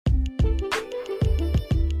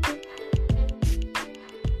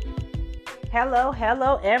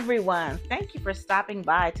Hello, everyone. Thank you for stopping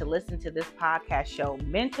by to listen to this podcast show,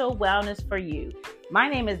 Mental Wellness for You. My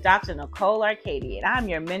name is Dr. Nicole Arcady, and I'm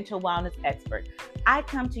your mental wellness expert. I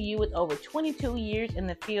come to you with over 22 years in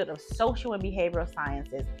the field of social and behavioral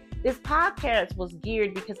sciences. This podcast was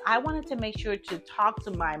geared because I wanted to make sure to talk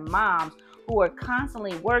to my moms who are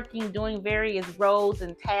constantly working, doing various roles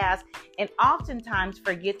and tasks, and oftentimes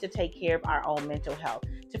forget to take care of our own mental health,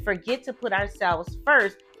 to forget to put ourselves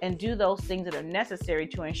first and do those things that are necessary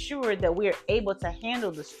to ensure that we are able to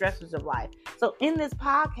handle the stresses of life. So in this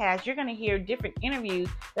podcast, you're going to hear different interviews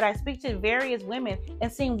that I speak to various women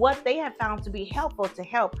and seeing what they have found to be helpful to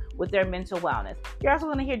help with their mental wellness. You're also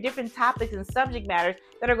going to hear different topics and subject matters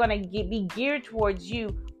that are going to be geared towards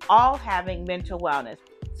you all having mental wellness.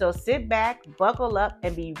 So sit back, buckle up,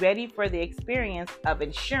 and be ready for the experience of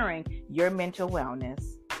ensuring your mental wellness.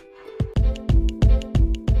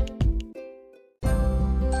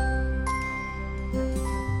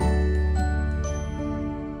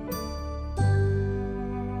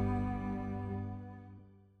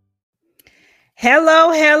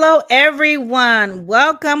 Hello, everyone.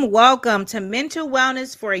 Welcome to Mental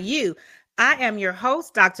Wellness for You. I am your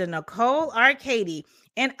host, Dr. Nicole Arcady,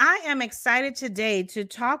 and I am excited today to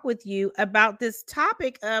talk with you about this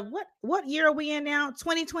topic of what year are we in now?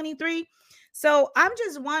 2023. So I'm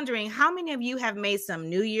just wondering how many of you have made some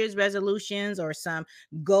New Year's resolutions or some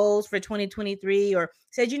goals for 2023 or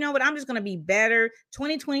said, you know what, I'm just going to be better.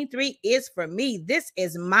 2023 is for me. This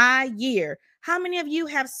is my year. How many of you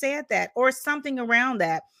have said that or something around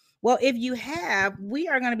that? Well, if you have, we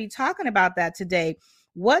are going to be talking about that today.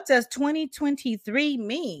 What does 2023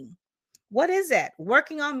 mean? What is that?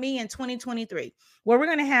 Working on me in 2023. Well, we're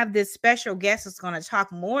going to have this special guest that's going to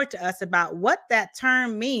talk more to us about what that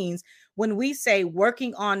term means when we say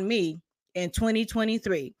working on me in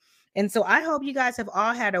 2023. And so I hope you guys have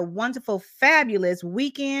all had a wonderful, fabulous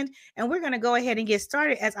weekend. And we're going to go ahead and get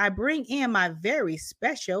started as I bring in my very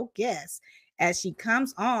special guest as she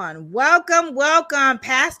comes on. Welcome,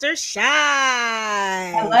 Pastor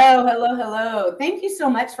Shy. Hello. Thank you so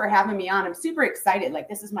much for having me on. I'm super excited.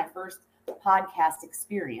 This is my first podcast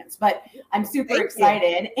experience, but I'm super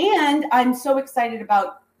excited. And I'm so excited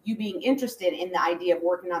about you being interested in the idea of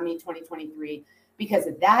working on me 2023, because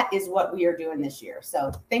that is what we are doing this year.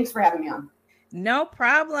 So thanks for having me on. No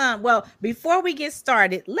problem. Well, before we get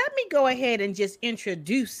started, let me go ahead and just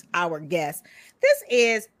introduce our guest. This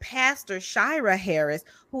is Pastor Shira Harris,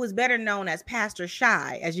 who is better known as Pastor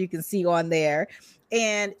Shy, as you can see on there.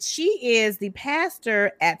 And she is the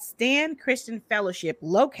pastor at Stand Christian Fellowship,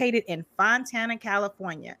 located in Fontana,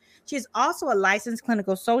 California. She is also a licensed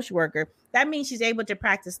clinical social worker. That means she's able to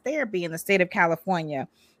practice therapy in the state of California.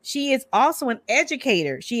 She is also an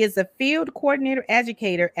educator. She is a field coordinator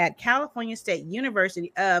educator at California State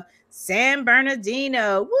University of San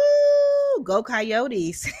Bernardino. Woo! Go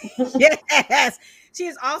Coyotes. Yes. She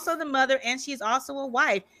is also the mother and she's also a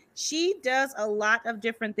wife. She does a lot of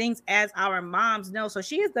different things, as our moms know. So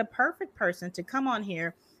she is the perfect person to come on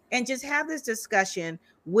here and just have this discussion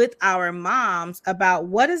with our moms about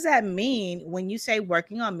what does that mean when you say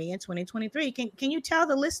working on me in 2023. Can you tell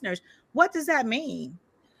the listeners, what does that mean?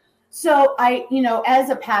 So as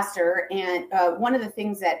a pastor, and one of the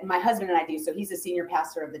things that my husband and I do, so he's a senior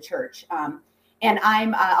pastor of the church, and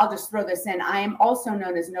I'll just throw this in, I am also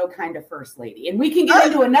known as no kind of first lady. And we can get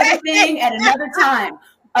into another thing at another time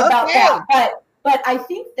about that. But I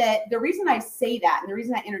think that the reason I say that and the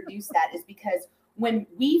reason I introduce that is because when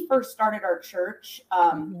we first started our church,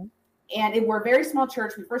 and we're a very small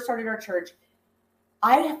church, we first started our church,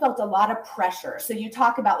 I felt a lot of pressure. So you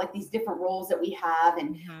talk about these different roles that we have,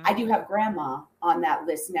 and I do have grandma on that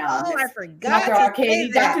list now. Oh, I forgot. Dr. Arcady,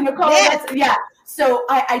 Dr. Nicole. Yes. So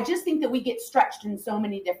I just think that we get stretched in so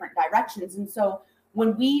many different directions. And so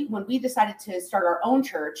when we decided to start our own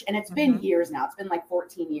church, and it's been years now, it's been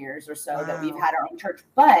 14 years or so that we've had our own church,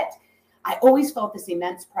 but I always felt this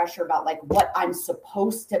immense pressure about what I'm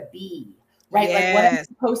supposed to be. Right. Yes. What I'm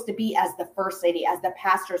supposed to be as the first lady, as the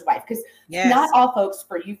pastor's wife, because not all folks,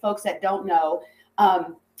 for you folks that don't know,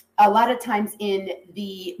 a lot of times in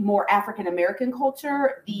the more African-American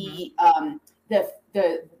culture, the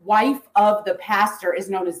wife of the pastor is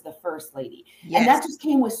known as the first lady. Yes. And that just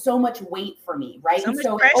came with so much weight for me. Right. So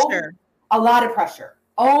much pressure. A lot of pressure.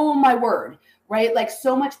 Oh, my word. Right.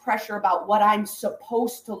 So much pressure about what I'm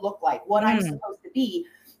supposed to look like, what I'm supposed to be.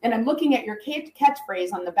 And I'm looking at your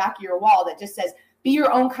catchphrase on the back of your wall that just says, be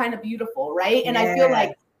your own kind of beautiful, right? And I feel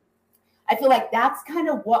like that's kind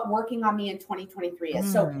of what working on me in 2023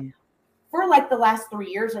 is. So for the last 3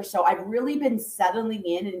 years or so, I've really been settling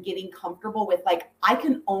in and getting comfortable with I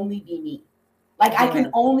can only be me. I can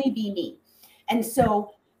only be me. And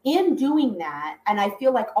so in doing that, and I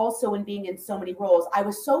feel like also in being in so many roles, I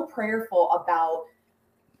was so prayerful about,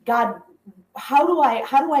 God, how do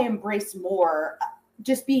I embrace more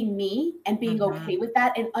just being me and being okay with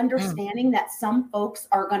that, and understanding that some folks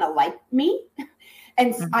are going to like me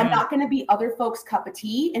and I'm not going to be other folks' cup of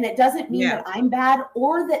tea. And it doesn't mean that I'm bad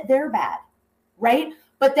or that they're bad, right?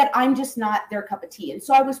 But that I'm just not their cup of tea. And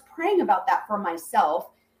so I was praying about that for myself.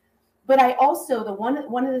 But I also,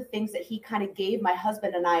 one of the things that he kind of gave my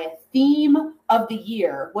husband and I a theme of the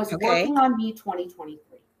year was Working on Me 2023.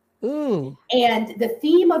 Ooh. And the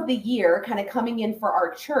theme of the year kind of coming in for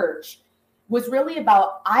our church was really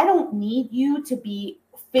about, I don't need you to be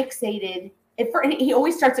fixated. And he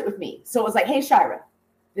always starts it with me. So it was like, hey, Shira,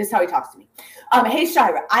 this is how he talks to me. Hey,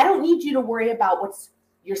 Shira, I don't need you to worry about what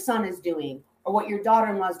your son is doing, or what your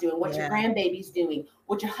daughter-in-law is doing, what your grandbaby's doing,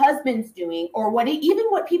 what your husband's doing, or even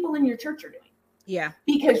what people in your church are doing. Yeah.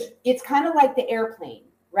 Because it's kind of like the airplane,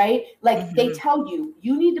 right? Like they tell you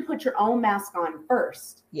need to put your own mask on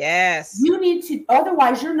first. Yes. You need to,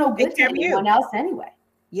 otherwise you're no good to anyone else anyway.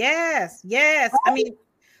 Yes. Yes. Right? I mean,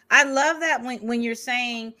 I love that when you're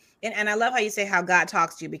saying, and I love how you say how God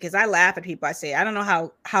talks to you, because I laugh at people. I say, I don't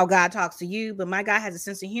know how God talks to you, but my God has a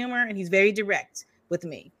sense of humor and he's very direct with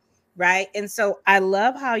me. Right. And so I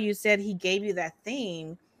love how you said he gave you that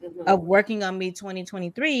theme of Working on Me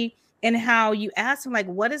 2023, and how you asked him, like,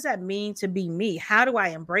 what does that mean to be me? How do I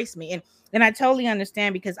embrace me? And I totally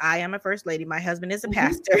understand, because I am a first lady. My husband is a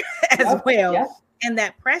pastor as well. Yep. And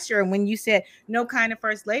that pressure. And when you said no kind of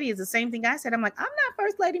first lady is the same thing I said. I'm like, I'm not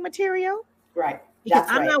first lady material. Right. Because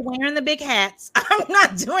I'm not wearing the big hats. I'm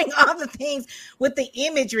not doing all the things with the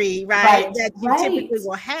imagery, right? That you typically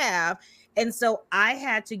will have. And so I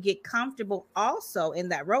had to get comfortable also in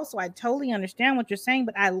that role. So I totally understand what you're saying,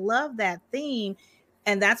 but I love that theme.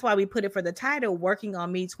 And that's why we put it for the title, Working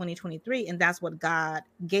on Me 2023. And that's what God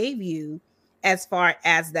gave you as far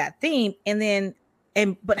as that theme. And then,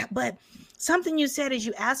 but something you said is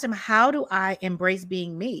you asked him, how do I embrace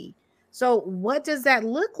being me? So what does that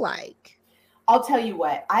look like? I'll tell you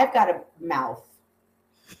what, I've got a mouth.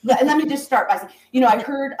 Let me just start by saying, I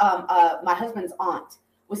heard my husband's aunt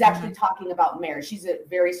was actually talking about marriage. She's a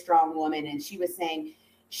very strong woman. And she was saying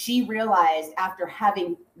she realized after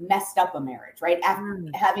having messed up a marriage, right? After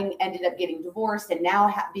having ended up getting divorced and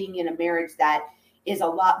now being in a marriage that is a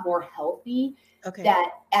lot more healthy,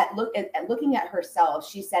 that at looking at herself,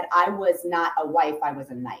 she said, I was not a wife, I was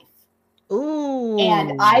a knife. Ooh.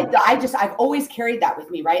 And I've always carried that with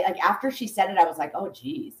me, right? Like after she said it, I was like, oh,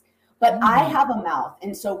 geez. But I have a mouth.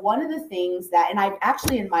 And so one of the things that, and I've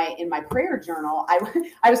actually in my prayer journal,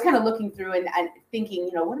 I was kind of looking through and thinking,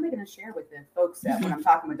 what am I going to share with the folks when I'm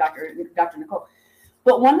talking with Dr. Nicole?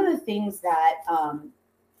 But one of the things that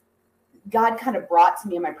God kind of brought to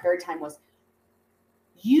me in my prayer time was,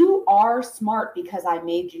 you are smart because I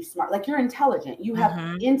made you smart. Like you're intelligent. You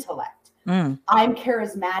have intellect. I'm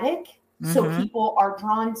charismatic. So people are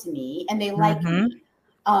drawn to me and they like me.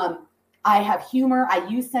 I have humor. I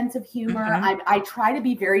use sense of humor. I try to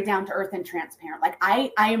be very down to earth and transparent. Like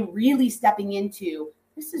I am really stepping into,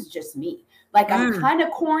 this is just me. Like I'm kind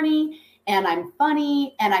of corny and I'm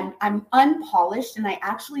funny and I'm unpolished. And I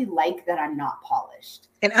actually like that I'm not polished.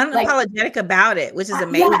 And unapologetic about it, which is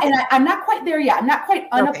amazing. Yeah, and I'm not quite there yet. I'm not quite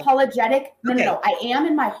unapologetic. No. I am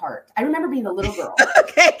in my heart. I remember being a little girl.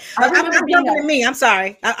 I remember being me. I'm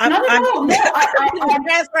sorry. I'm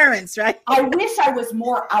transference, right? I wish I was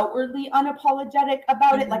more outwardly unapologetic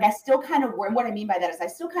about it. Like I still kind of worry. And what I mean by that is I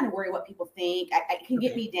still kind of worry what people think. I can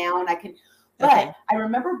get me down. But I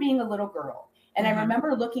remember being a little girl, and I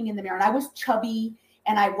remember looking in the mirror, and I was chubby,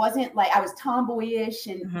 and I wasn't like, I was tomboyish,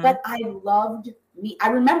 but I loved me. I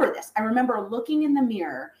remember this. I remember looking in the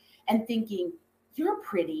mirror and thinking, you're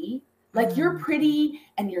pretty. Like you're pretty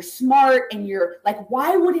and you're smart and you're like,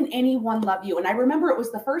 why wouldn't anyone love you? And I remember it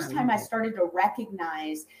was the first time I started to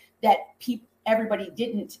recognize that everybody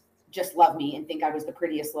didn't just love me and think I was the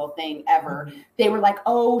prettiest little thing ever. They were like,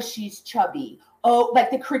 oh, she's chubby. Oh,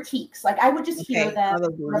 like the critiques. Like I would just hear them. All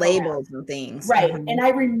those labels and things. Right. And I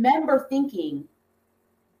remember thinking,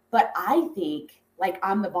 but I think like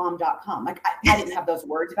I'm the bomb.com. Like I didn't have those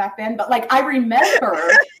words back then, but like I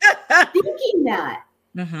remember thinking that.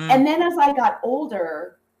 And then as I got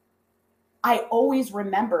older, I always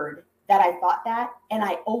remembered that I thought that, and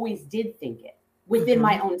I always did think it within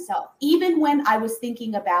my own self. Even when I was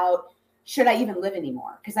thinking about, should I even live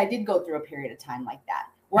anymore? Because I did go through a period of time like that,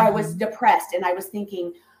 where I was depressed and I was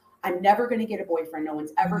thinking, I'm never going to get a boyfriend. No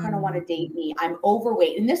one's ever going to want to date me. I'm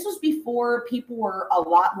overweight. And this was before people were a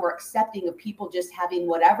lot more accepting of people just having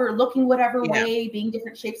whatever, looking whatever way, being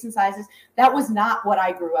different shapes and sizes. That was not what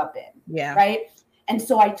I grew up in. Yeah. Right. And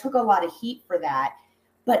so I took a lot of heat for that.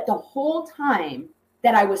 But the whole time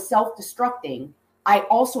that I was self-destructing, I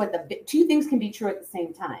also two things can be true at the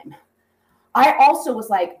same time. I also was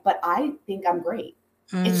like, but I think I'm great.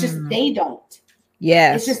 It's just they don't.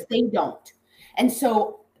 Yes. It's just they don't. And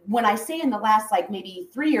so when I say in the last like maybe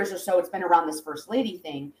 3 years or so, it's been around this first lady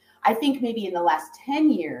thing. I think maybe in the last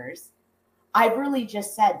 10 years, I've really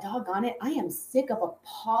just said, doggone it, I am sick of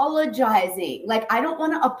apologizing. Like, I don't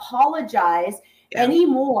want to apologize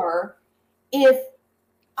anymore if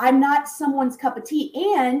I'm not someone's cup of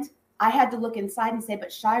tea. And I had to look inside and say,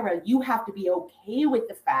 but Shira, you have to be okay with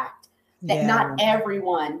the fact that not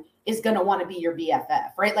everyone is going to want to be your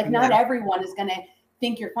BFF, right? Like not everyone is going to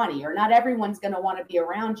think you're funny, or not everyone's going to want to be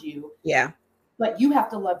around you. Yeah. But you have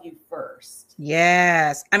to love you first.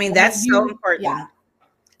 Yes. I mean, that's so important. Yeah.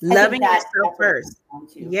 Loving yourself first.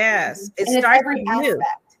 Yes. It starts every with you.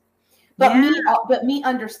 Aspect. But me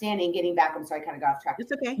understanding, getting back, I'm sorry, I kind of got off track.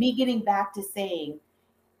 It's okay. Me getting back to saying,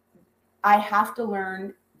 I have to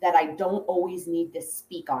learn that I don't always need to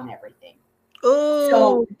speak on everything. Ooh.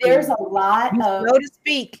 So there's a lot of slow to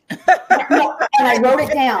speak. No, and I wrote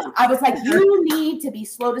it down. I was like, you need to be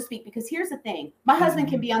slow to speak, because here's the thing. My husband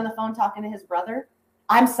can be on the phone talking to his brother.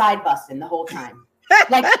 I'm side busting the whole time.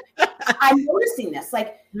 Like, I'm noticing this.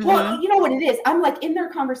 Like, well, you know what it is? I'm like in their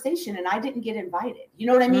conversation and I didn't get invited. You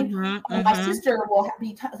know what I mean? My sister will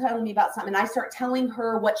be telling me about something and I start telling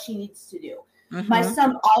her what she needs to do. My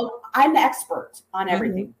son, I'm the expert on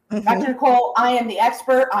everything. Dr. Nicole, I am the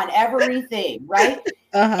expert on everything, right?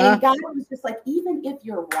 And God was just like, even if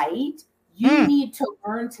you're right, you need to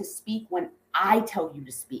learn to speak when I tell you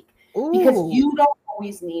to speak. Because you don't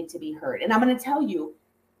always need to be heard. And I'm going to tell you,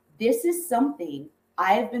 this is something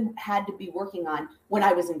I've had to be working on when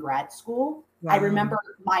I was in grad school. I remember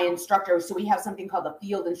my instructor. So we have something called a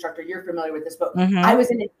field instructor. You're familiar with this, but I was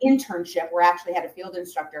in an internship where I actually had a field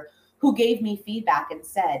instructor who gave me feedback and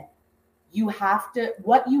said,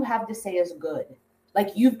 what you have to say is good. Like,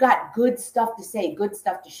 you've got good stuff to say, good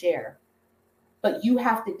stuff to share, but you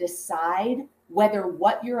have to decide whether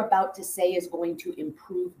what you're about to say is going to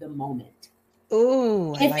improve the moment.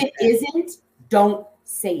 Ooh, if it isn't, don't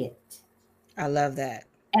say it. I love that.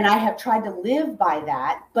 And I have tried to live by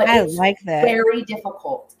that, but it's like that. Very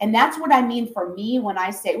difficult. And that's what I mean for me when I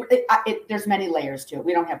say, there's many layers to it.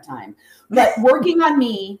 We don't have time. But working on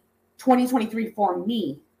me, 2023 for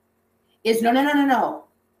me is no.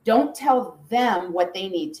 Don't tell them what they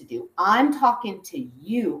need to do. I'm talking to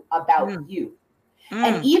you about you.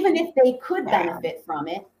 And even if they could benefit from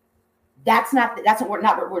it, that's not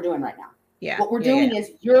what we're doing right now. Yeah. What we're doing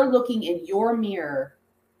is you're looking in your mirror.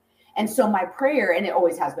 And so my prayer, and it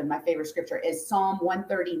always has been my favorite scripture, is Psalm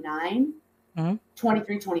 139,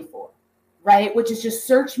 23-24, right? Which is just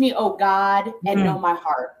search me, oh God, and know my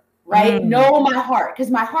heart, right? Know my heart, because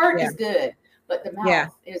my heart is good, but the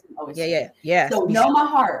mouth isn't always good. Yeah. So know my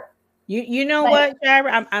heart. You know what,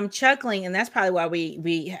 Shira? I'm chuckling, and that's probably why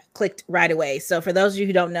we clicked right away. So for those of you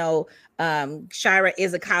who don't know, Shira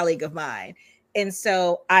is a colleague of mine. And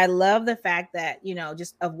so I love the fact that,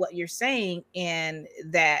 just of what you're saying, and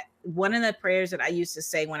that one of the prayers that I used to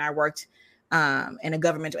say when I worked in a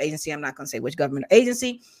governmental agency, I'm not going to say which governmental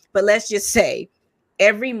agency, but let's just say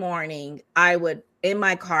every morning I would, in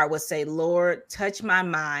my car, would say, Lord, touch my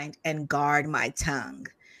mind and guard my tongue,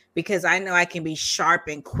 because I know I can be sharp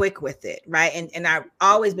and quick with it. Right. And I've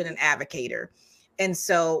always been an advocator. And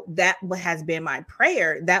so that has been my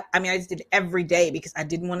prayer. I just did it every day because I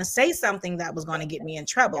didn't want to say something that was going to get me in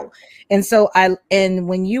trouble. And so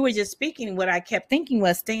when you were just speaking, what I kept thinking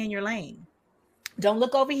was, stay in your lane. Don't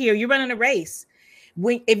look over here. You're running a race.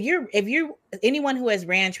 If you're anyone who has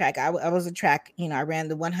ran track, I was a track, I ran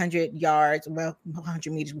the 100 yards,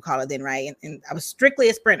 100 meters, we call it then, right? And I was strictly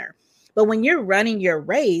a sprinter. But when you're running your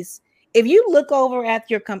race, if you look over at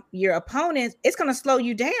your opponent, it's going to slow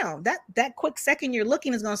you down. That quick second you're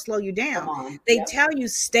looking is going to slow you down. They tell you,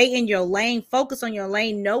 stay in your lane, focus on your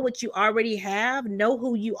lane, know what you already have, know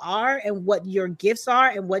who you are and what your gifts are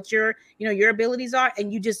and what your abilities are,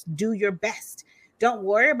 and you just do your best. Don't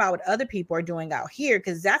worry about what other people are doing out here,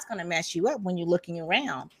 because that's going to mess you up when you're looking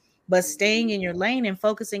around. But staying in your lane and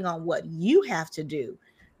focusing on what you have to do,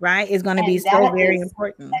 right, is going to be so very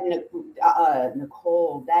important. And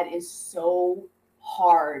Nicole, that is so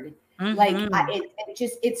hard. Like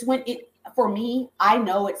for me, I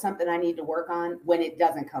know it's something I need to work on when it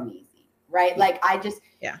doesn't come easy, right? Like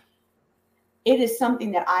it is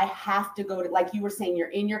something that I have to go to, like you were saying, you're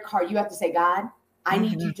in your car, you have to say, God, I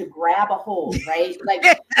need you to grab a hold, right? Like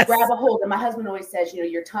grab a hold. And my husband always says,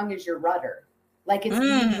 your tongue is your rudder. Like it's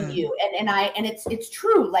leading you. And it's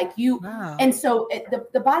true. Like you, and so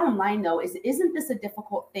the bottom line though, isn't this a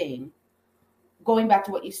difficult thing? Going back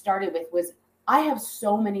to what you started with was, I have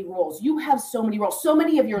so many roles. You have so many roles. So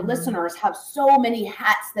many of your listeners have so many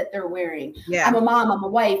hats that they're wearing. Yeah. I'm a mom, I'm a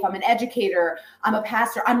wife, I'm an educator, I'm a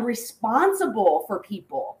pastor. I'm responsible for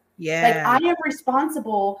people. Yeah. Like I am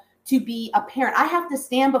responsible to be a parent. I have to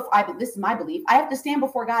stand before, this is my belief, I have to stand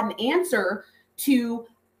before God and answer to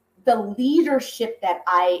the leadership that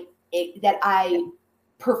I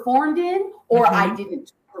performed in, or I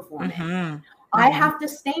didn't perform in. I have to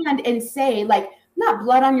stand and say, like, not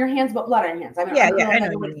blood on your hands, but blood on your hands. I mean, I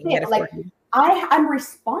know what to say, but like, I'm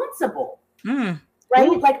responsible, right?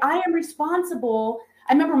 Ooh. Like I am responsible.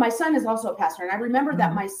 I remember my son is also a pastor, and I remember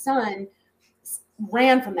that my son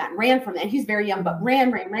ran from that. And he's very young, but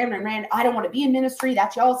ran. I don't want to be in ministry.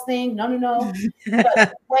 That's y'all's thing. No.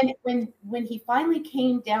 But when he finally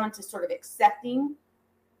came down to sort of accepting,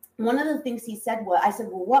 one of the things he said was, I said,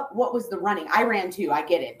 well, what was the running? I ran too. I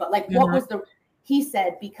get it. But like, what was he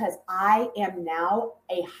said, because I am now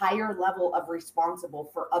a higher level of responsible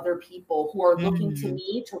for other people who are looking to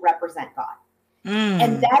me to represent God.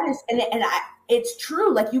 And that is, it's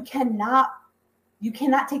true. Like you cannot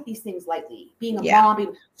take these things lightly, being a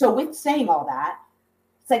mom. So with saying all that,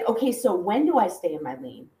 it's like, okay, so when do I stay in my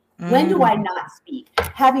lane? When do I not speak?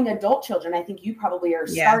 Having adult children, I think you probably are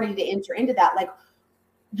starting to enter into that. Like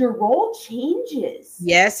your role changes.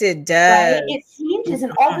 Yes, it does. Right? It changes.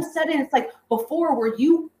 And all of a sudden it's like before, where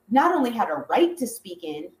you not only had a right to speak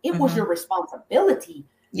in, it was your responsibility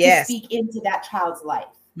to speak into that child's life.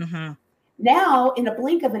 Now, in a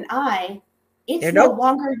blink of an eye, it's no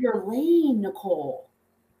longer your lane, Nicole.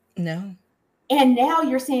 No. And now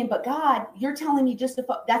you're saying, but God, you're telling me just to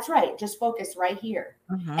that's right. Just focus right here.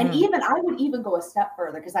 And I would even go a step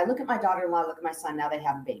further, because I look at my daughter-in-law, look at my son, now they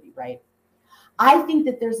have a baby, right? I think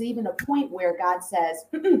that there's even a point where God says,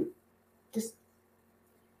 just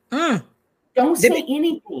don't say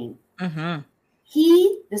anything.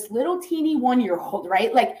 This little teeny 1-year-old,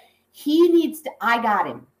 right? Like he needs to, I got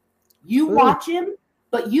him. You watch him,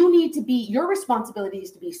 but you need to be, your responsibility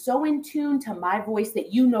is to be so in tune to my voice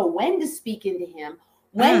that you know when to speak into him,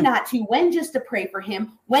 when not to, when just to pray for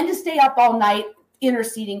him, when to stay up all night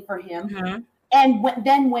interceding for him. And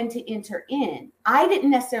when to enter in. I didn't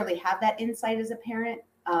necessarily have that insight as a parent.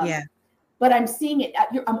 But I'm seeing it.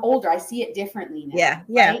 I'm older. I see it differently now.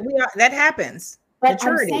 Yeah. Right? That happens. But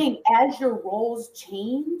maturity. I'm saying as your roles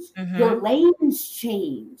change, your lanes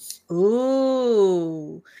change.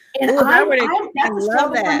 Ooh. And that's a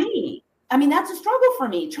struggle for me. I mean, that's a struggle for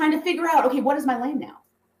me, trying to figure out, okay, what is my lane now?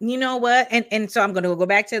 You know what? And so I'm going to go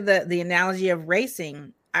back to the analogy of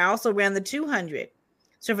racing. I also ran the 200.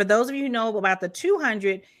 So for those of you who know about the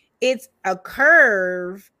 200, it's a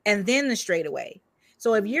curve and then the straightaway.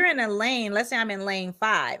 So if you're in a lane, let's say I'm in lane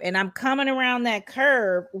 5 and I'm coming around that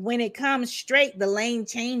curve, when it comes straight, the lane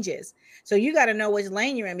changes. So you got to know which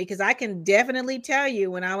lane you're in, because I can definitely tell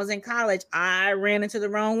you when I was in college, I ran into the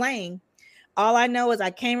wrong lane. All I know is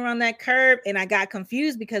I came around that curve and I got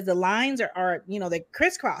confused because the lines are they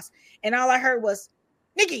crisscross. And all I heard was,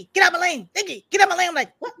 Nikki, get out my lane. Nikki, get out my lane. I'm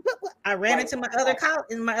like, what? I ran into my other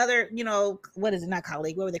what is it? Not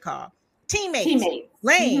colleague. What were they called? Teammates.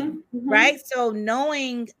 Lane, right? So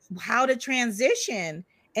knowing how to transition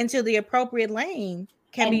into the appropriate lane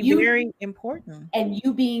can be very important. And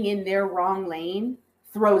you being in their wrong lane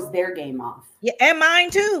throws their game off. Yeah, and mine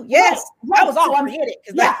too. Yes. Right. I was all forget it.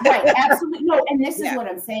 Right. Absolutely. No, and this is what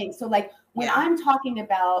I'm saying. So like when I'm talking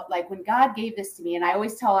about, like when God gave this to me, and I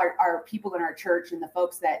always tell our people in our church and the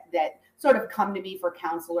folks that sort of come to me for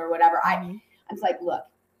counsel or whatever, I'm like, look,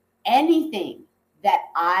 anything that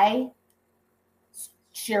I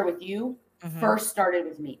share with you first started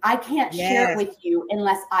with me. I can't share it with you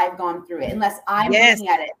unless I've gone through it, unless I'm looking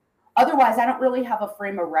at it. Otherwise, I don't really have a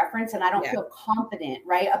frame of reference, and I don't feel confident,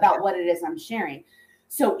 right, about what it is I'm sharing.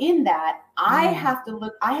 So in that, I have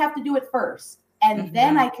to do it first, and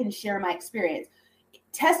then I can share my experience.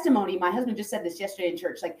 Testimony, my husband just said this yesterday in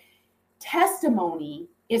church, like testimony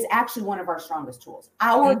is actually one of our strongest tools.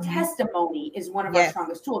 Our testimony is one of our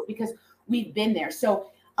strongest tools because we've been there.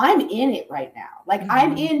 So I'm in it right now. Like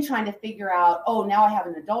I'm in trying to figure out, now I have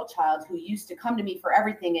an adult child who used to come to me for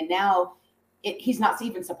everything. And now he's not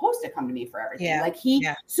even supposed to come to me for everything.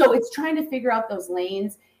 So it's trying to figure out those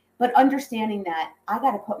lanes, but understanding that I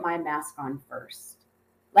got to put my mask on first.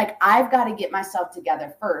 Like I've got to get myself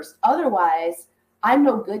together first. Otherwise I'm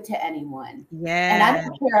no good to anyone. Yeah. And I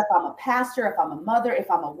don't care if I'm a pastor, if I'm a mother, if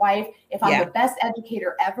I'm a wife, if I'm the best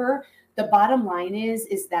educator ever. The bottom line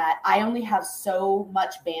is that I only have so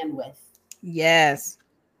much bandwidth. Yes.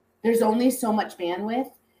 There's only so much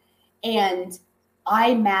bandwidth, and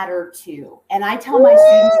I matter too. And I tell my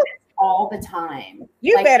students all the time.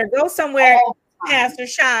 You better go somewhere, Pastor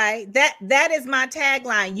Shy. That is my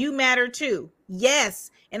tagline. You matter too.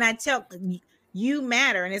 Yes. And I tell you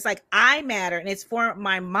matter. And it's like, I matter. And it's for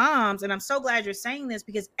my moms. And I'm so glad you're saying this,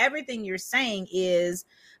 because everything you're saying is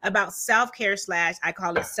about self-care / I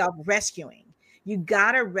call it self-rescuing. You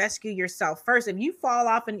got to rescue yourself first. If you fall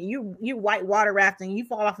off and you white water rafting, you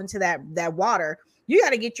fall off into that water, you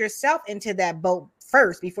got to get yourself into that boat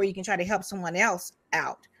first before you can try to help someone else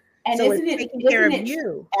out. And so isn't it taking care of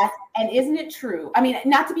you? And isn't it true? I mean,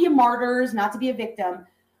 not to be a martyrs, not to be a victim,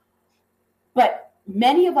 but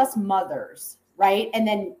many of us mothers, right? And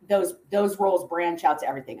then those roles branch out to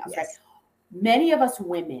everything else, right? Many of us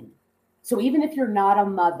women. So even if you're not a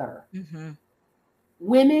mother,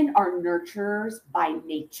 women are nurturers by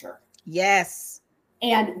nature. Yes.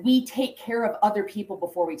 And we take care of other people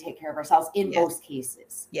before we take care of ourselves in most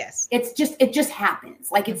cases. Yes. It just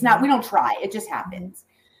happens. Like it's not, we don't try, it just happens.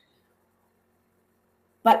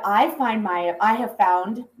 But I have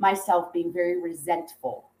found myself being very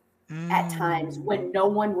resentful at times when no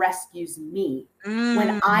one rescues me,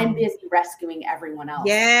 when I'm busy rescuing everyone else.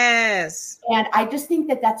 Yes. And I just think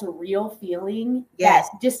that that's a real feeling that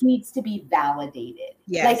just needs to be validated.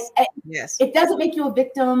 Yes. Like, it doesn't make you a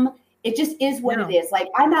victim. It just is what it is. Like,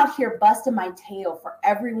 I'm out here busting my tail for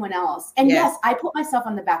everyone else. And yes, I put myself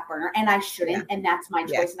on the back burner, and I shouldn't. And that's my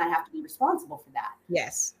choice. And I have to be responsible for that.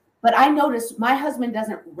 Yes. But I noticed my husband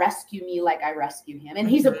doesn't rescue me like I rescue him. And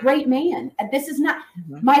he's a great man. And this is not,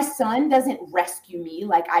 my son doesn't rescue me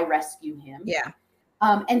like I rescue him. Yeah.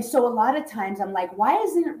 And so a lot of times I'm like, why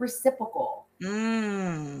isn't it reciprocal?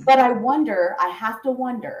 But I have to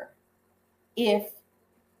wonder if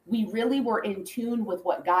we really were in tune with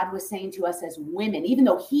what God was saying to us as women, even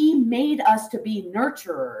though he made us to be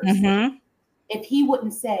nurturers, if he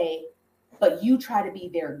wouldn't say, but you try to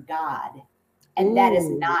be their God. And that is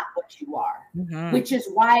not what you are, which is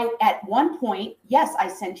why at one point, yes, I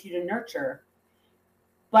sent you to nurture.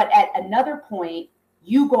 But at another point,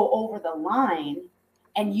 you go over the line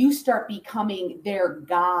and you start becoming their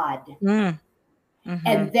God. And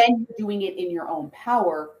then you're doing it in your own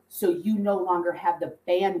power. So you no longer have the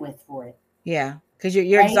bandwidth for it. Yeah. Because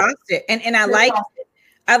you're exhausted. And I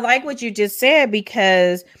like what you just said,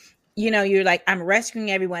 because you're like, I'm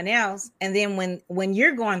rescuing everyone else. And then when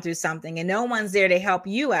you're going through something and no one's there to help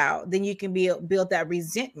you out, then you can build that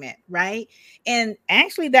resentment, right? And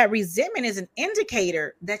actually that resentment is an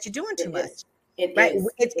indicator that you're doing too much.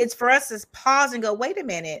 It's for us to pause and go, wait a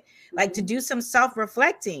minute, like to do some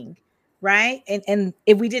self-reflecting, right? And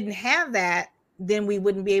if we didn't have that, then we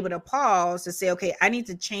wouldn't be able to pause to say, okay, I need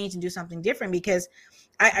to change and do something different, because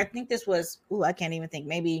I think this was, I can't even think,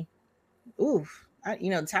 maybe,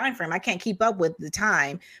 time frame. I can't keep up with the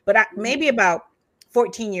time, but maybe about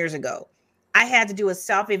 14 years ago, I had to do a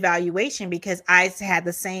self-evaluation, because I had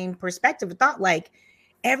the same perspective of thought, like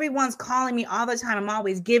everyone's calling me all the time. I'm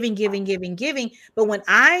always giving. But when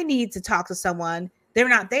I need to talk to someone, they're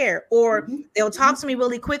not there, or they'll talk to me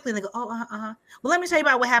really quickly and they go, well, let me tell you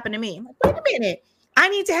about what happened to me. I'm like, wait a minute. I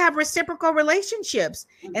need to have reciprocal relationships.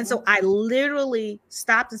 And so I literally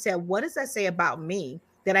stopped and said, what does that say about me,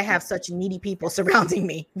 that I have such needy people surrounding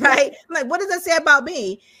me, right? I'm like, what does that say about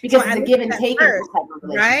me? Because it's a give and take type of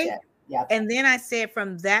relationship. Right? Yeah. And then I said,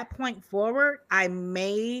 from that point forward, I don't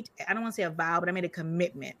want to say a vow, but I made a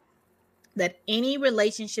commitment that any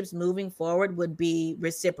relationships moving forward would be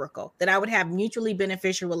reciprocal, that I would have mutually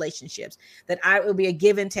beneficial relationships, that it would be a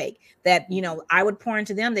give and take, that, I would pour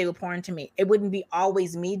into them, they would pour into me. It wouldn't be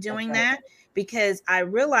always me doing that, because I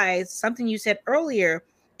realized something you said earlier.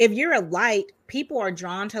 If you're a light, people are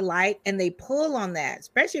drawn to light and they pull on that,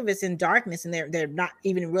 especially if it's in darkness and they're not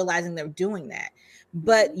even realizing they're doing that.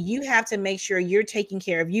 But you have to make sure you're taking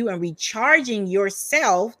care of you and recharging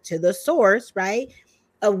yourself to the source, right,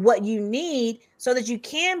 of what you need, so that you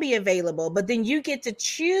can be available. But then you get to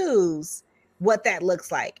choose what that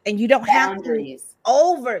looks like. And you don't have to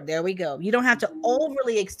there we go. You don't have to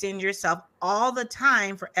overly extend yourself all the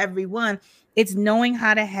time for everyone. It's knowing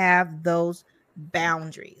how to have those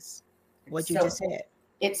boundaries. What you just said.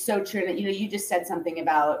 It's so true that, you just said something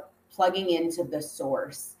about plugging into the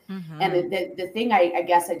source. And the thing I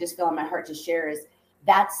guess I just feel in my heart to share is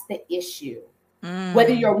that's the issue.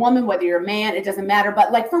 Whether you're a woman, whether you're a man, it doesn't matter.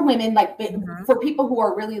 But like for women, like for people who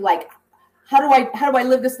are really like how do I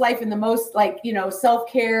live this life in the most like,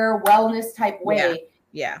 self-care, wellness type way?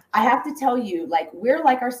 Yeah. I have to tell you, like, we're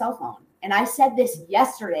like our cell phone. And I said this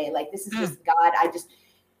yesterday, like, this is just God.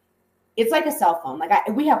 It's like a cell phone. Like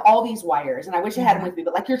we have all these wires, and I wish I had them with me,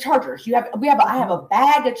 but like your chargers, I have a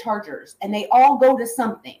bag of chargers, and they all go to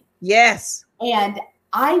something. Yes. And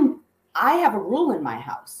I have a rule in my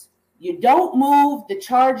house. You don't move the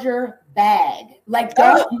charger bag. Like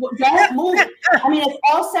don't move it. I mean, it's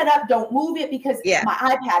all set up. Don't move it because my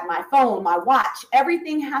iPad, my phone, my watch,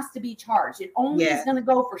 everything has to be charged. It only is going to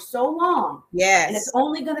go for so long. Yes. And it's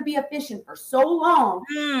only going to be efficient for so long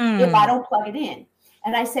if I don't plug it in.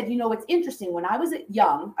 And I said, it's interesting. When I was a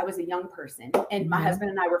young person, and my husband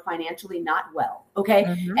and I were financially not well. Okay.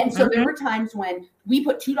 And so there were times when we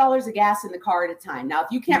put $2 of gas in the car at a time. Now, if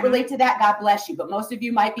you can't relate to that, God bless you. But most of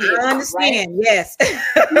you might be. I understand. Right? Yes.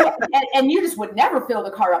 and you just would never fill the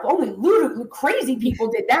car up. Only crazy people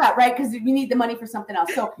did that. Right. Because you need the money for something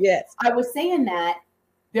else. So yes, I was saying that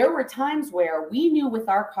there were times where we knew with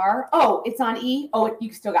our car, it's on E. Oh,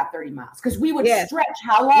 you still got 30 miles. Because we would stretch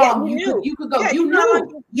how long you could go. You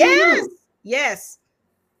knew. Yes. Yes.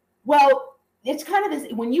 Well, it's kind of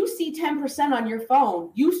this. When you see 10% on your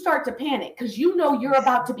phone, you start to panic because you're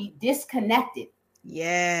about to be disconnected.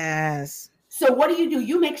 Yes. So what do?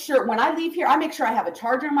 You make sure when I leave here, I make sure I have a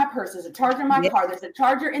charger in my purse. There's a charger in my car. There's a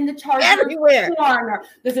charger in the charger corner.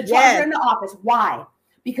 There's a charger in the office. Why?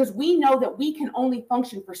 Because we know that we can only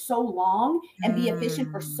function for so long and be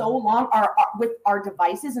efficient for so long with our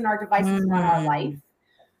devices, and our devices run our life.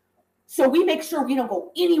 So we make sure we don't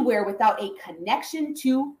go anywhere without a connection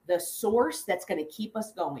to the source that's going to keep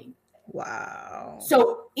us going. Wow.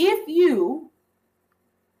 So if you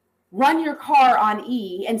run your car on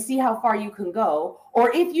E and see how far you can go,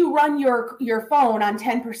 or if you run your phone on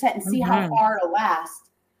 10% and see how far it'll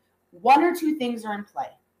last, one or two things are in play.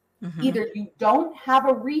 Either you don't have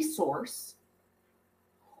a resource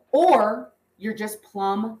or you're just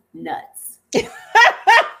plumb nuts.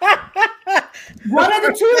 One of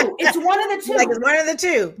the two. It's one of the two. Like it's one of the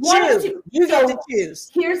two. One of the two. You get to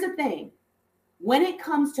choose. Here's the thing. When it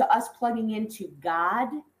comes to us plugging into God,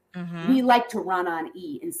 we like to run on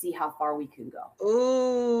E and see how far we can go.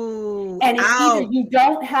 Ooh. And it's either you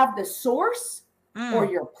don't have the source or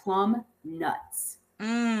you're plumb nuts.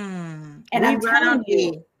 And I'm telling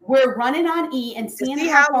you, we're running on E and seeing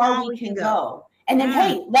how far we can go. And then,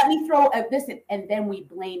 hey, let me throw this in. And then we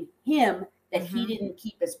blame him that he didn't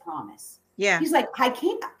keep his promise. Yeah. He's like, I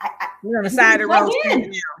can't. We're on the side of the road.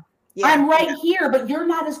 Yeah. I'm right here, but you're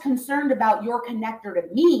not as concerned about your connector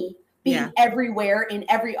to me being everywhere in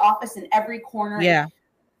every office in every corner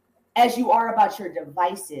as you are about your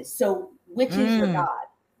devices. So which is your God?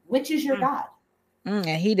 Which is your God? And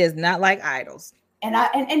he does not like idols.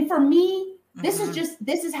 And for me, this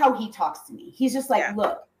is how he talks to me. He's just like,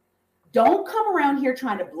 look, don't come around here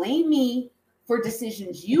trying to blame me for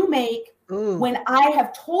decisions you make when I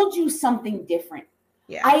have told you something different.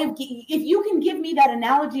 Yeah. If you can give me that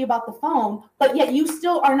analogy about the phone, but yet you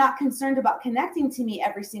still are not concerned about connecting to me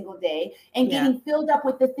every single day and getting filled up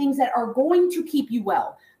with the things that are going to keep you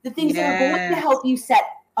well, the things that are going to help you set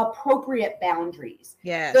appropriate boundaries,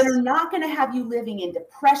 that are not going to have you living in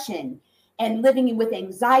depression and living with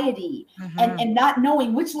anxiety and not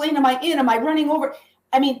knowing which lane am I in? Am I running over?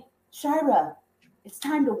 I mean, Shira, it's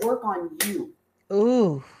time to work on you.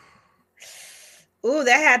 Ooh,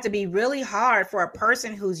 that had to be really hard for a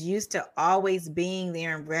person who's used to always being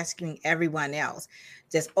there and rescuing everyone else.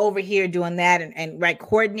 Just over here doing that and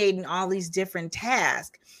coordinating all these different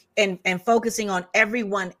tasks and focusing on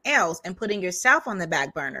everyone else and putting yourself on the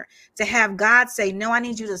back burner. To have God say, no, I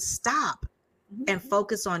need you to stop and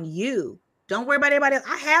focus on you. Don't worry about everybody else.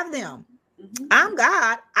 I have them. I'm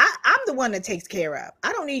God. I'm the one that takes care of.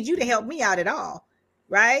 I don't need you to help me out at all.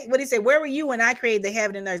 Right? What he said, where were you when I created the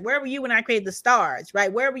heaven and earth? Where were you when I created the stars?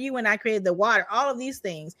 Right? Where were you when I created the water? All of these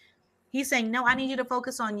things. He's saying, no, I need you to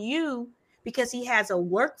focus on you because he has a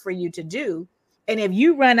work for you to do. And if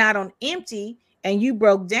you run out on empty and you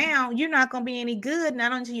broke down, you're not going to be any good,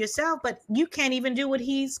 not unto yourself, but you can't even do what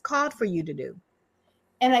he's called for you to do.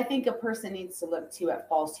 And I think a person needs to look too at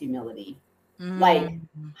false humility. Like,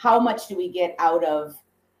 how much do we get out of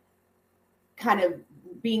kind of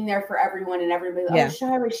being there for everyone and everybody? Oh,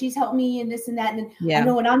 Shira, she's helped me and this and that. And I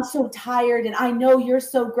know, and I'm so tired and I know you're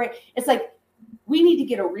so great. It's like, we need to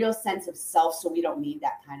get a real sense of self so we don't need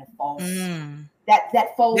that kind of false,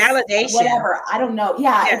 that false validation, whatever. I don't know.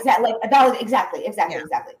 Exactly. Exactly.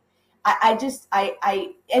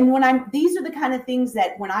 And when these are the kind of things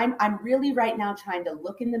that when I'm really right now trying to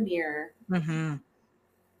look in the mirror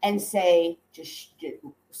and say, just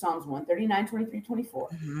Psalms 139, 23, 24.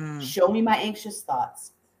 Mm-hmm. Show me my anxious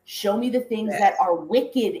thoughts. Show me the things that are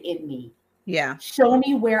wicked in me. Yeah. Show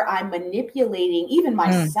me where I'm manipulating even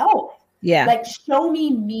myself. Yeah. Like, show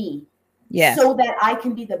me. Yes. So that I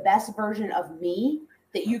can be the best version of me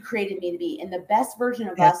that you created me to be. And the best version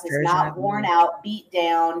of us is not worn out, beat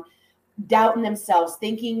down, doubting themselves,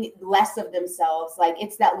 thinking less of themselves. Like,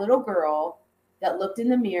 it's that little girl that looked in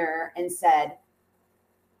the mirror and said,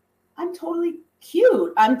 I'm totally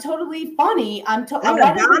cute. I'm totally funny. I'm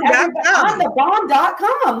the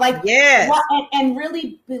bomb.com. Like, yes. And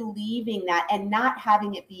really believing that and not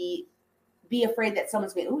having it be afraid that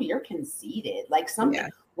someone's going, oh, you're conceited. Like something,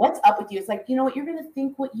 what's up with you? It's like, you know what? You're going to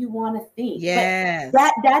think what you want to think. Yes.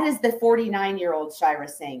 But that is the 49-year-old Shira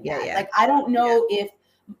saying that. Yeah. Like, I don't know if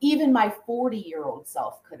even my 40-year-old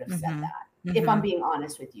self could have said that, if I'm being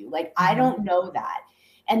honest with you. Like, I don't know that.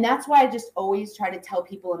 And that's why I just always try to tell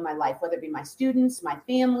people in my life, whether it be my students, my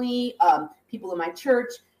family, people in my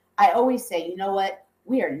church, I always say, you know what?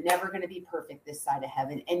 We are never going to be perfect this side of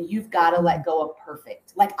heaven. And you've got to let go of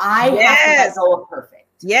perfect. Like, I have to let go of perfect.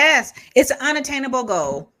 Yes. It's an unattainable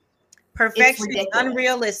goal. Perfection is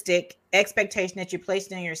unrealistic expectation that you're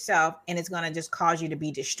placing on yourself. And it's going to just cause you to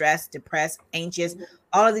be distressed, depressed, anxious,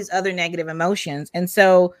 all of these other negative emotions. And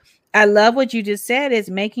so I love what you just said, is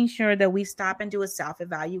making sure that we stop and do a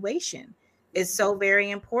self-evaluation is so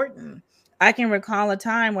very important. I can recall a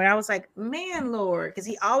time where I was like, man, Lord, because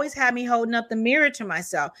he always had me holding up the mirror to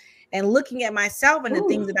myself and looking at myself and the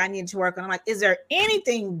things that I needed to work on. I'm like, is there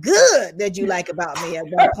anything good that you like about me at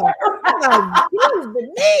that point? I'm like,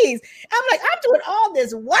 geez, I'm like, I'm doing all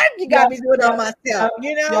this work you got me doing on myself,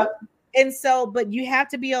 you know? And so, but you have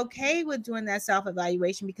to be okay with doing that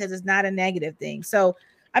self-evaluation because it's not a negative thing. So,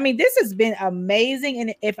 I mean, this has been amazing.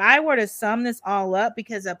 And if I were to sum this all up,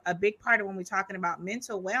 because a big part of when we're talking about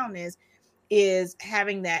mental wellness is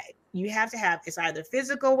having that, you have to have, it's either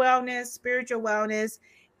physical wellness, spiritual wellness,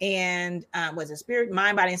 and what's it, spirit,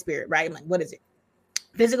 mind, body, and spirit, right? Like, what is it?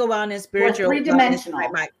 Physical wellness, spiritual, three-dimensional.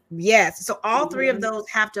 Wellness, yes. So all three of those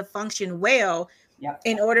have to function well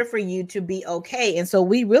in order for you to be okay. And so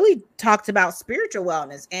we really talked about spiritual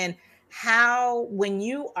wellness and how, when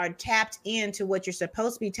you are tapped into what you're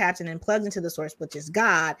supposed to be tapped in and plugged into the source, which is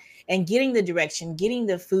God, and getting the direction, getting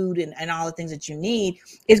the food and all the things that you need,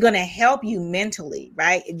 is going to help you mentally,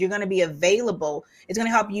 right? You're going to be available. It's going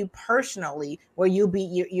to help you personally, where you'll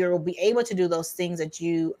be able to do those things that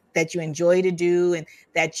you enjoy to do and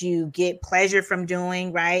that you get pleasure from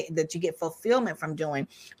doing, right? That you get fulfillment from doing.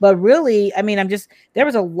 But really, I mean, there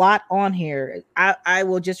was a lot on here. I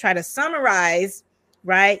will just try to summarize,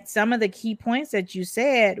 right, some of the key points that you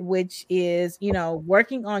said, which is,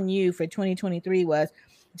 working on you for 2023 was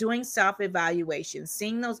doing self-evaluation,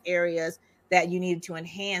 seeing those areas that you needed to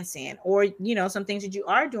enhance in, or, some things that you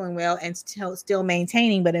are doing well and still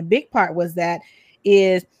maintaining. But a big part was that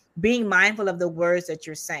is being mindful of the words that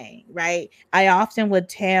you're saying, right? I often would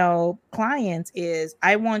tell clients is,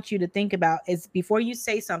 I want you to think about is before you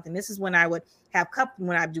say something, this is when I would have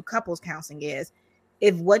when I do couples counseling, is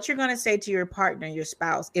if what you're going to say to your partner, your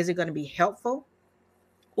spouse, is it going to be helpful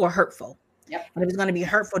or hurtful? Yep. And if it's going to be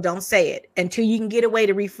hurtful, don't say it until you can get a way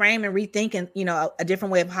to reframe and rethink and, a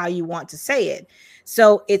different way of how you want to say it.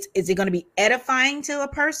 So is it going to be edifying to a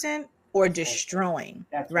person or destroying?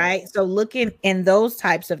 That's right. So looking in those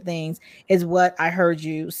types of things is what I heard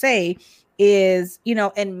you say is,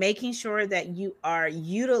 and making sure that you are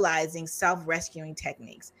utilizing self-rescuing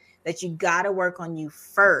techniques, that you got to work on you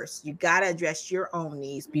first. You got to address your own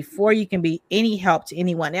needs before you can be any help to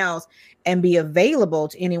anyone else and be available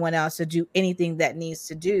to anyone else to do anything that needs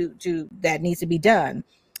to be done.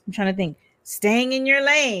 I'm trying to think, staying in your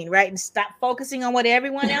lane, right? And stop focusing on what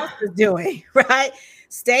everyone else is doing, right?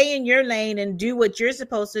 Stay in your lane and do what you're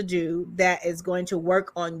supposed to do that is going to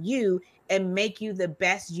work on you and make you the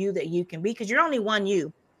best you that you can be, because you're only one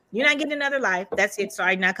you. You're not getting another life. That's it.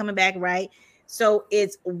 Sorry, not coming back, right? So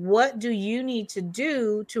it's, what do you need to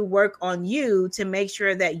do to work on you to make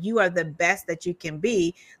sure that you are the best that you can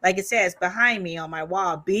be? Like it says behind me on my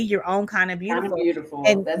wall, be your own kind of beautiful.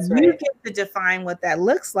 And that's you right. get to define what that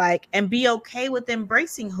looks like and be okay with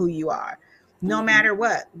embracing who you are, no matter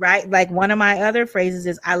what, right? Like one of my other phrases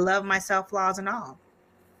is, I love myself, flaws and all.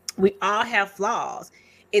 We all have flaws.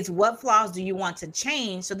 It's what flaws do you want to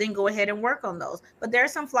change? So then go ahead and work on those. But there are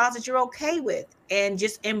some flaws that you're okay with, and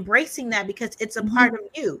just embracing that because it's a part of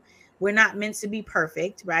you. We're not meant to be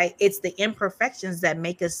perfect, right? It's the imperfections that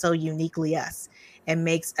make us so uniquely us and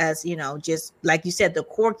makes us, just like you said, the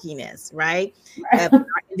quirkiness, right? Our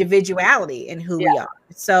individuality and who we are.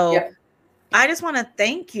 So I just want to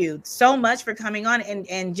thank you so much for coming on,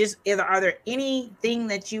 and just are there anything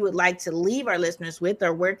that you would like to leave our listeners with,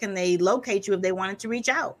 or where can they locate you if they wanted to reach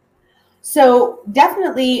out? So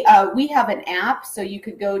definitely, we have an app, so you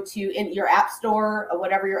could go to in your app store, or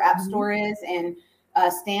whatever your app store is, and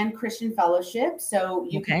Stand Christian Fellowship. So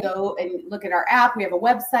you could go and look at our app. We have a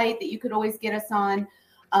website that you could always get us on,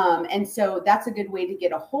 and so that's a good way to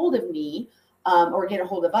get a hold of me, or get a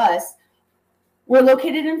hold of us. We're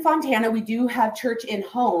located in Fontana. We do have church in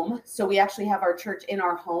home. So we actually have our church in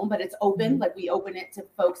our home, but it's open. Like, we open it to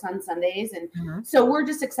folks on Sundays. And so we're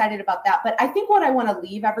just excited about that. But I think what I want to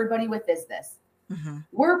leave everybody with is this.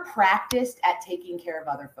 We're practiced at taking care of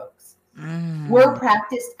other folks. We're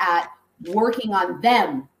practiced at working on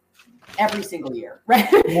them every single year, right?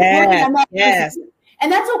 Yes.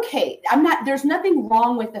 And that's okay. There's nothing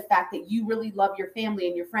wrong with the fact that you really love your family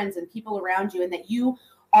and your friends and people around you, and that you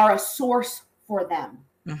are a source for them.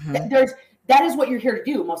 That is what you're here to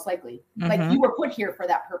do, most likely. Like, you were put here for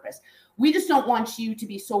that purpose. We just don't want you to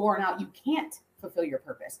be so worn out you can't fulfill your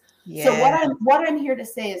purpose. So what I'm here to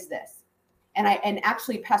say is this, and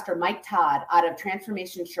actually Pastor Mike Todd out of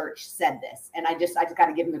Transformation Church said this, and I just got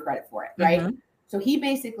to give him the credit for it, right? So he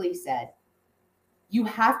basically said, you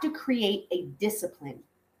have to create a discipline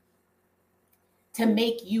to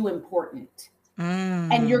make you important,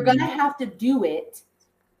 and you're going to have to do it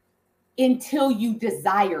until you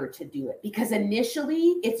desire to do it, because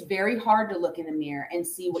initially it's very hard to look in the mirror and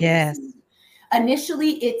see what you see.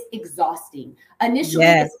 Initially it's exhausting. Initially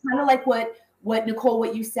it's kind of like what Nicole,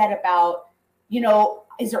 what you said about,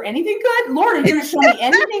 is there anything good? Lord, are you going to show me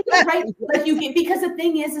anything good? Right? Like, because the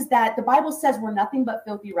thing is that the Bible says we're nothing but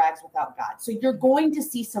filthy rags without God. So you're going to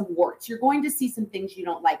see some warts. You're going to see some things you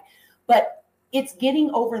don't like, but it's getting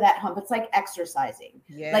over that hump. It's like exercising.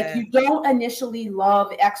 Like, you don't initially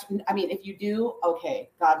love I mean, if you do, okay,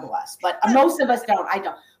 God bless. But most of us don't. I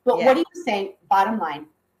don't. But what are you saying? Bottom line,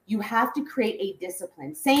 you have to create a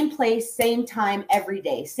discipline. Same place, same time, every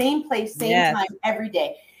day. Same place, same time, every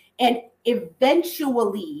day. And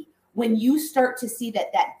eventually, when you start to see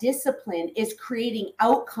that discipline is creating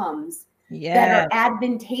outcomes that are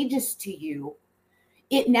advantageous to you,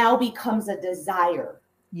 it now becomes a desire.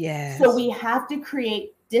 So we have to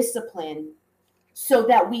create discipline so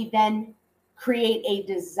that we then create a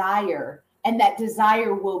desire, and that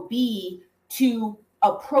desire will be to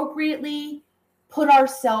appropriately put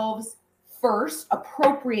ourselves first,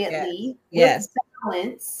 appropriately, with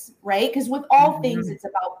balance, right? Because with all things, it's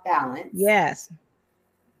about balance.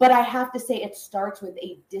 But I have to say, it starts with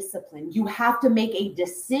a discipline. You have to make a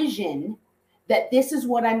decision that this is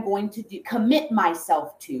what I'm going to do, commit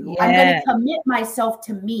myself to. I'm going to commit myself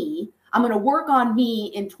to me. I'm going to work on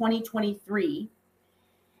me in 2023.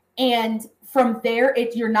 And from there,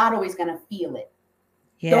 you're not always going to feel it.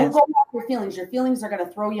 Don't go off your feelings. Your feelings are going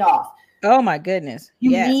to throw you off. Oh my goodness.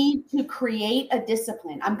 You need to create a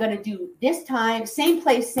discipline. I'm going to do this time, same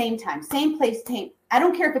place, same time, same place, same. I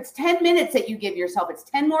don't care if it's 10 minutes that you give yourself. It's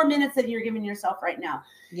 10 more minutes that you're giving yourself right now.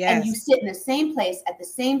 And you sit in the same place at the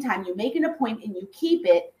same time. You make an appointment and you keep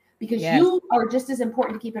it, because you are just as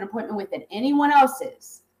important to keep an appointment with than anyone else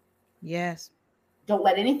is. Don't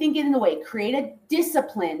let anything get in the way. Create a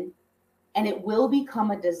discipline, and it will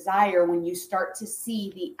become a desire when you start to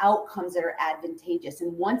see the outcomes that are advantageous.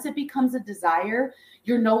 And once it becomes a desire,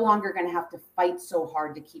 you're no longer going to have to fight so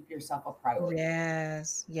hard to keep yourself a priority.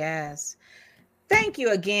 Thank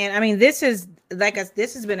you again. I mean, this has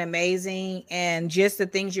been amazing. And just the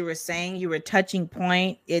things you were saying, you were touching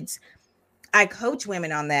point. I coach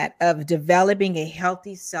women on that, of developing a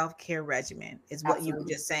healthy self-care regimen, is what you were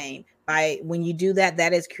just saying. When you do that,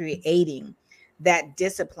 that is creating that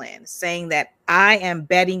discipline, saying that I am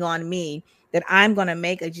betting on me, that I'm going to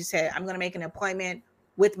make, as you said, I'm going to make an appointment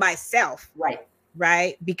with myself.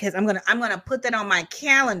 Right. Because I'm going to put that on my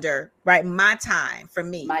calendar, right? My time for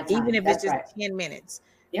me, even if it's just 10 minutes,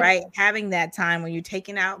 right? Having that time, when you're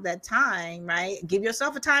taking out that time, right? Give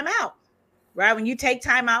yourself a time out, right? When you take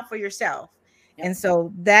time out for yourself. And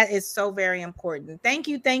so that is so very important. Thank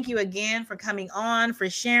you again for coming on, for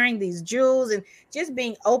sharing these jewels, and just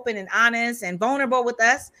being open and honest and vulnerable with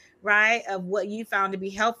us, right? Of what you found to be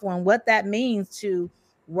helpful and what that means to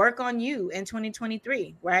work on you in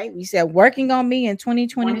 2023, right? We said working on me in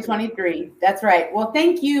 2023. That's right. Well,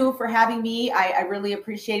 thank you for having me. I really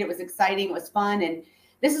appreciate it. It was exciting. It was fun. And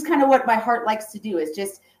this is kind of what my heart likes to do, is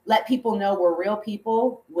just let people know we're real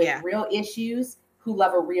people with real issues who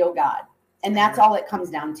love a real God. And that's all it comes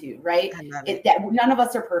down to, right? None of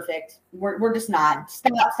us are perfect. We're just not.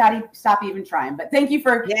 Stop even trying. But thank you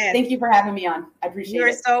for having me on. I appreciate it.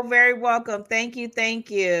 You're so very welcome. Thank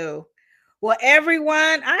you. Well,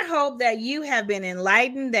 everyone, I hope that you have been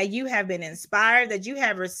enlightened, that you have been inspired, that you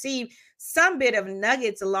have received some bit of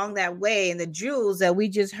nuggets along that way and the jewels that we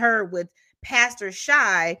just heard with Pastor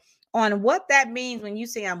Shy on what that means when you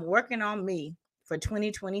say, I'm working on me for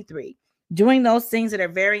 2023, doing those things that are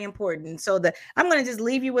very important. So I'm going to just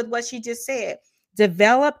leave you with what she just said.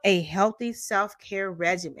 Develop a healthy self-care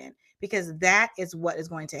regimen, because that is what is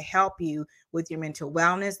going to help you with your mental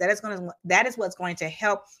wellness. That is what's going to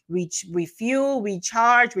help refuel,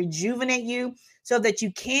 recharge, rejuvenate you, so that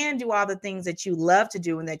you can do all the things that you love to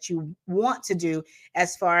do and that you want to do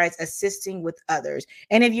as far as assisting with others.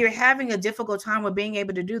 And if you're having a difficult time with being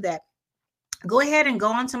able to do that, go ahead and go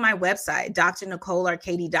onto my website,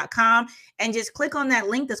 drnicolearcady.com, and just click on that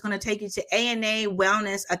link that's going to take you to ANA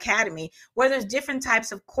Wellness Academy, where there's different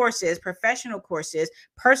types of courses, professional courses,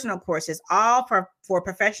 personal courses, all for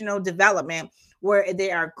professional development, where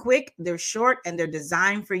they are quick, they're short, and they're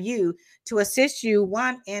designed for you to assist you,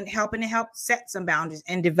 one, in helping to help set some boundaries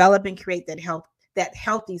and develop and create that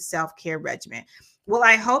healthy self-care regimen. Well,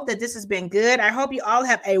 I hope that this has been good. I hope you all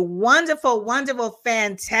have a wonderful, wonderful,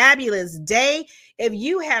 fantabulous day. If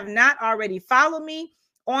you have not already followed me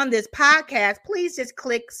on this podcast, please just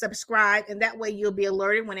click subscribe, and that way you'll be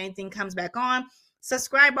alerted when anything comes back on.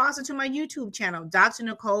 Subscribe also to my YouTube channel, Dr.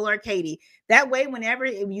 Nicole Arcady. That way, whenever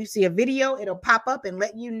you see a video, it'll pop up and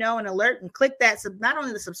let you know and alert, and click that, not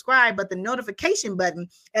only the subscribe, but the notification button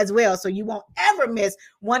as well. So you won't ever miss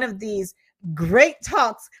one of these great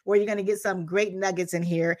talks where you're going to get some great nuggets in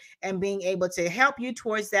here and being able to help you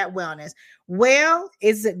towards that wellness. Well,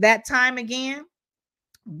 is it that time again?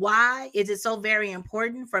 Why is it so very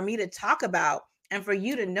important for me to talk about and for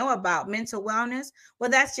you to know about mental wellness? Well,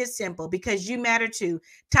 that's just simple, because you matter too.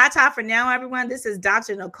 Ta-ta for now, everyone. This is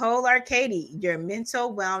Dr. Nicole Arcady, your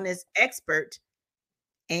mental wellness expert,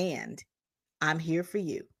 and I'm here for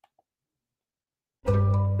you.